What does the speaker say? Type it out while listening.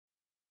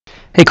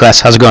Hey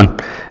class, how's it going?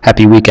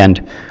 Happy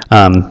weekend.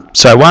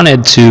 So I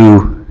wanted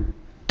to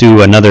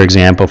do another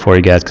example for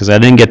you guys because I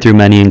didn't get through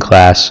many in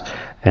class,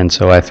 and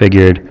so I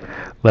figured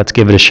let's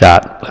give it a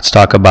shot. Let's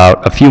talk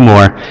about a few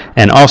more,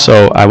 and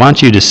also I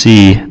want you to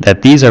see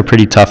that these are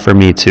pretty tough for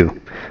me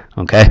too.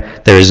 Okay?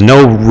 There is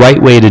no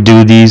right way to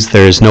do these.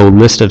 There is no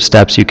list of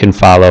steps you can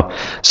follow.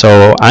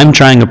 So I'm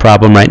trying a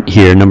problem right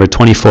here, number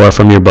 24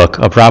 from your book,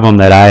 a problem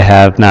that I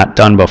have not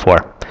done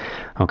before.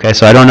 Okay,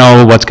 so I don't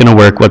know what's going to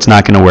work, what's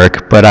not going to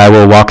work, but I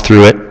will walk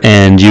through it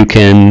and you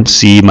can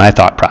see my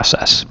thought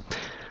process.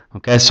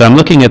 Okay, so I'm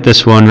looking at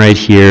this one right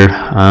here.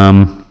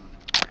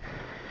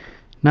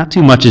 Not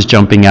too much is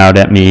jumping out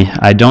at me.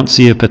 I don't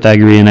see a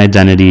Pythagorean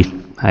identity.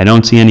 I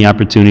don't see any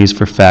opportunities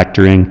for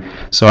factoring.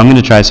 So I'm going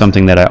to try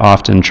something that I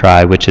often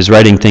try, which is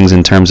writing things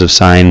in terms of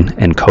sine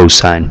and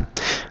cosine.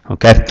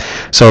 Okay,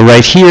 so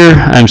right here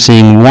I'm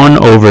seeing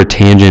 1 over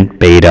tangent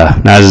beta.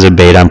 Now this is a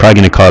beta. I'm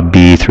probably going to call it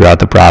B throughout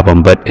the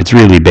problem, but it's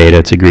really beta.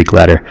 It's a Greek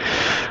letter.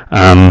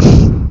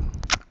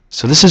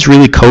 So this is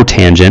really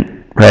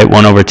cotangent, right?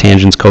 1 over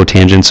tangent's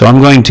cotangent. So I'm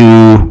going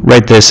to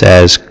write this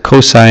as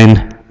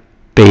cosine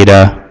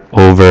beta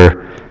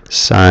over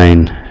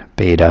sine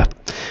beta.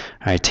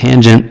 All right,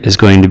 tangent is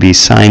going to be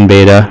sine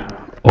beta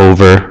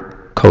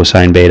over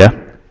cosine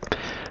beta.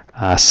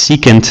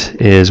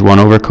 Secant is 1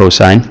 over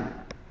cosine.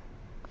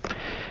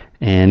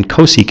 And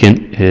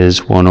cosecant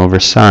is 1 over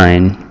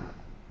sine.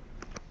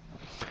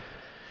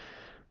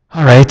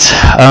 All right.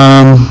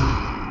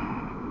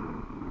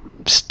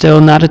 Still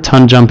not a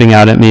ton jumping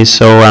out at me,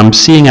 so I'm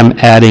seeing I'm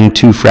adding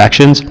 2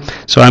 fractions.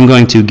 So I'm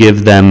going to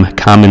give them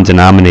common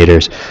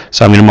denominators.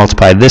 So I'm going to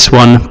multiply this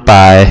one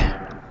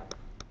by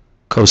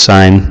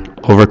cosine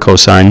over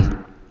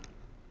cosine.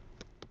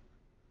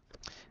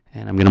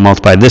 And I'm going to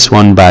multiply this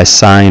one by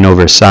sine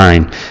over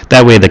sine.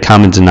 That way the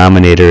common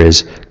denominator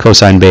is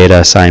cosine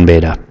beta, sine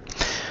beta.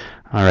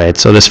 All right,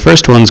 so this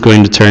first one's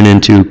going to turn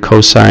into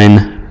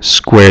cosine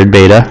squared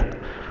beta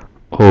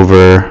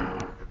over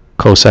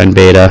cosine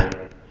beta,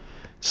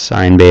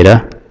 sine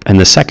beta. And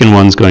the second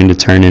one's going to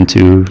turn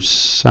into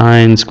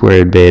sine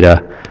squared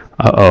beta.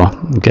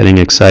 I'm getting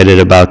excited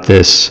about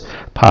this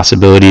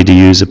possibility to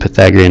use a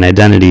Pythagorean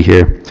identity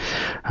here.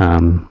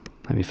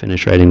 Let me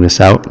finish writing this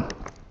out.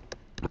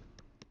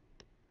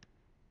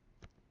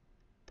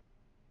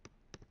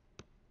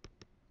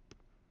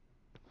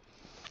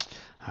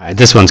 All right,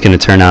 this one's going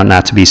to turn out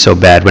not to be so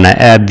bad. When I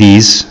add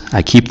these,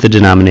 I keep the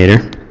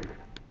denominator.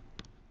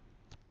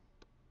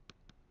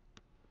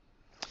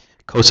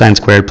 Cosine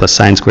squared plus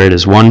sine squared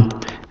is 1.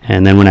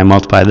 And then when I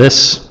multiply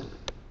this,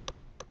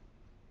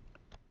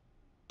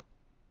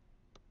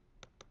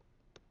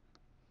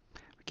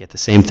 we get the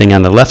same thing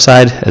on the left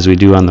side as we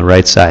do on the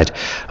right side.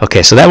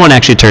 Okay, so that one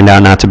actually turned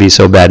out not to be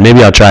so bad.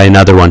 Maybe I'll try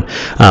another one.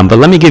 But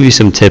let me give you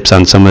some tips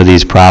on some of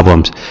these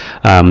problems.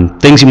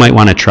 Things you might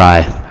want to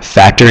try.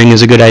 Factoring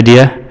is a good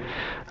idea.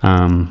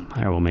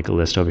 I will make a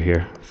list over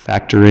here.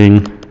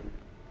 Factoring,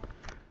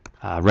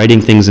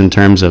 writing things in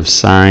terms of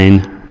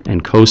sine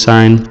and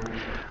cosine,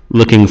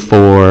 looking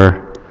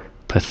for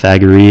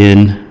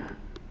Pythagorean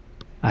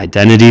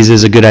identities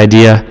is a good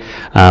idea.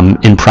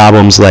 In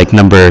problems like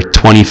number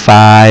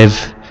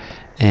 25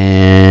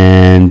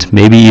 and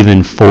maybe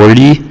even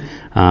 40,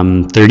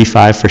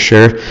 35 for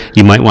sure,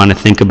 you might want to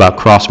think about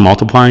cross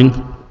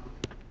multiplying.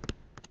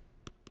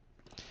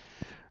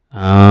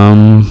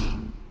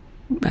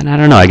 And I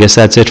don't know, I guess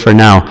that's it for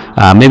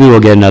now. Maybe we'll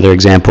get another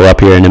example up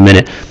here in a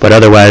minute. But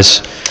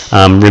otherwise,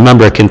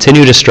 remember,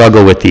 continue to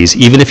struggle with these.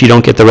 Even if you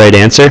don't get the right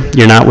answer,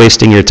 you're not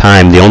wasting your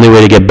time. The only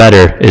way to get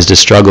better is to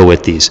struggle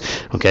with these.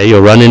 Okay,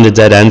 you'll run into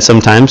dead ends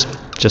sometimes.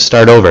 Just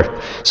start over.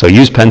 So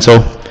use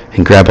pencil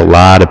and grab a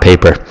lot of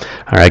paper.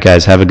 All right,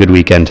 guys, have a good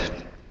weekend.